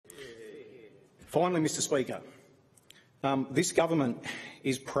Finally, Mr Speaker, this government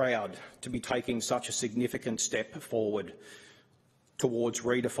is proud to be taking such a significant step forward towards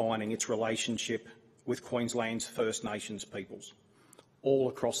redefining its relationship with Queensland's First Nations peoples all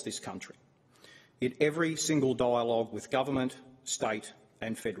across this country, in every single dialogue with government, state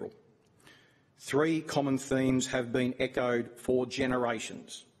and federal. Three common themes have been echoed for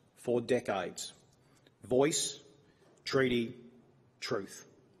generations, for decades: voice, treaty, truth.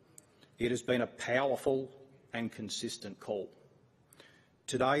 It has been a powerful and consistent call.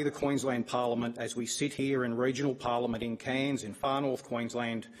 Today, the Queensland Parliament, as we sit here in Regional Parliament in Cairns in far north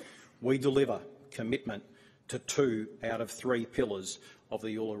Queensland, we deliver commitment to 2 out of 3 pillars of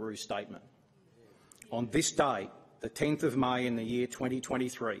the Uluru Statement. On this day, the 10th of May in the year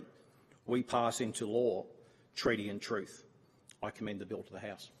 2023, we pass into law treaty and truth. I commend the bill to the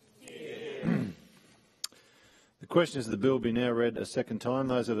House. The question is that the bill be now read a second time.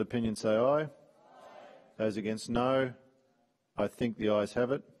 Those of opinion say aye. Aye. Those against no. I think the ayes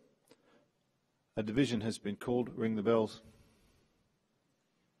have it. A division has been called. Ring the bells.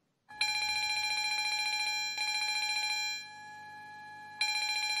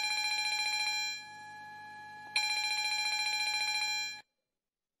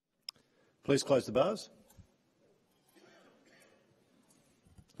 Please close the bars.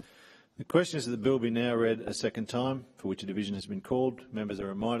 The question is that the bill be now read a second time, for which a division has been called. Members are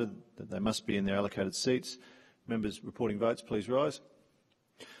reminded that they must be in their allocated seats. Members reporting votes, please rise.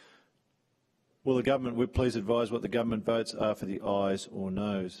 Will the government whip please advise what the government votes are for the ayes or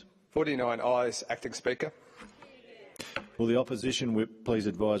noes? 49 ayes, Acting Speaker. Will the opposition whip please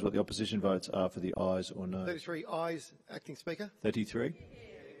advise what the opposition votes are for the ayes or noes? 33 ayes, Acting Speaker. 33.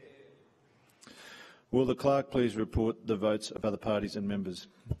 Will the clerk please report the votes of other parties and members?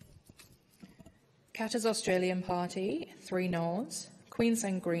 Katter's Australian Party, 3 noes.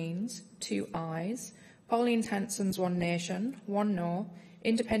 Queensland Greens, 2 ayes. Pauline Hanson's One Nation, 1 no.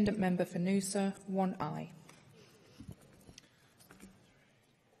 Independent member for Noosa, 1 aye.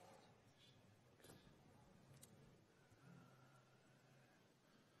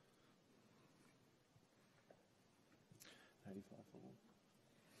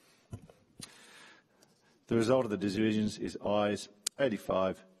 The result of the divisions is ayes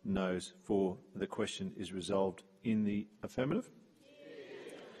 85, noes 4. The question is resolved in the affirmative.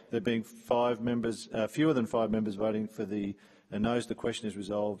 There being fewer than 5 members voting for the noes, the question is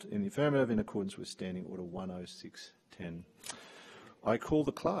resolved in the affirmative in accordance with Standing Order 106.10. I call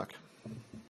the clerk.